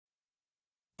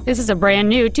This is a brand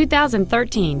new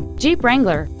 2013 Jeep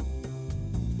Wrangler.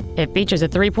 It features a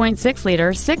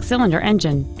 3.6-liter six-cylinder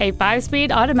engine, a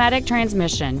 5-speed automatic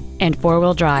transmission, and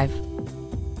four-wheel drive.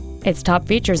 Its top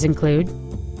features include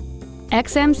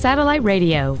XM satellite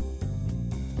radio,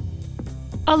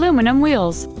 aluminum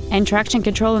wheels, and traction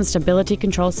control and stability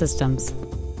control systems.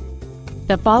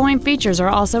 The following features are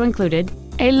also included: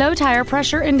 a low tire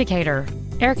pressure indicator,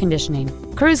 air conditioning,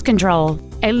 cruise control,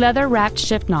 a leather-wrapped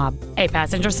shift knob, a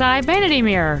passenger side vanity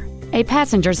mirror, a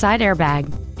passenger side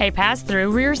airbag, a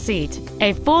pass-through rear seat,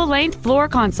 a full-length floor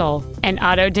console, an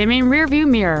auto-dimming rearview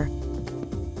mirror.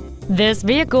 This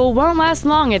vehicle won't last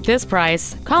long at this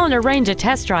price. Call and arrange a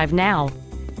test drive now.